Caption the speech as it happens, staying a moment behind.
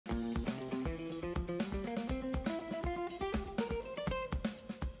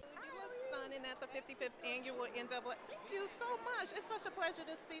NAACP. Thank you so much. It's such a pleasure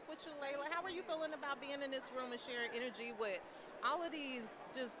to speak with you, Lalah. How are you feeling about being in this room and sharing energy with all of these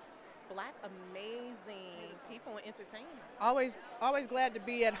just Black amazing people in entertainment? Always glad to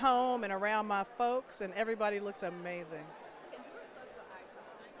be at home and around my folks, and everybody looks amazing. And you're such an icon,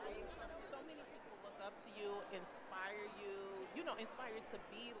 right? So many people look up to you, inspire you, inspire to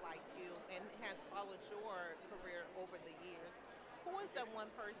be like you, and has followed your career over the years. Who is that one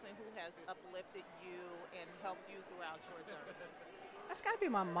person who has uplifted you and helped you throughout your journey? That's got to be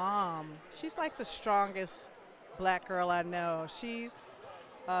my mom. She's like the strongest Black girl I know. She's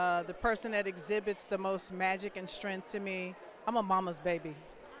the person that exhibits the most magic and strength to me. I'm a mama's baby.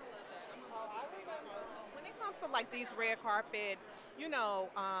 When it comes to like these red carpet,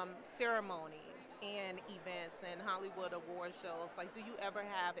 ceremonies and events and Hollywood award shows, like, do you ever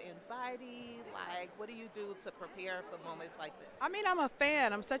have anxiety? Like, what do you do to prepare for moments like this? I mean, I'm a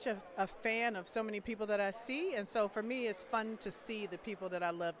fan. I'm such a fan of so many people that I see, and so for me, it's fun to see the people that I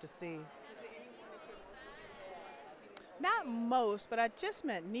love to see. Not most, but I just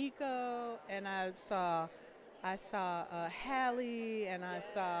met Nico, and I saw Hallie, and I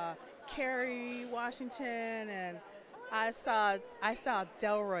saw Kerry Washington, and I saw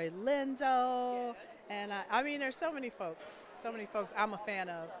Delroy Lindo, and I mean, there's so many folks I'm a fan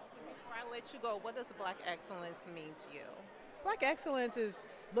of. Before I let you go, what does Black excellence mean to you? Black excellence is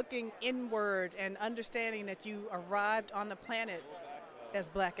looking inward and understanding that you arrived on the planet as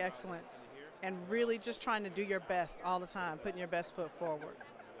Black excellence, and really just trying to do your best all the time, putting your best foot forward.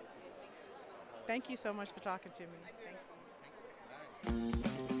 Thank you so much for talking to me. Thank you.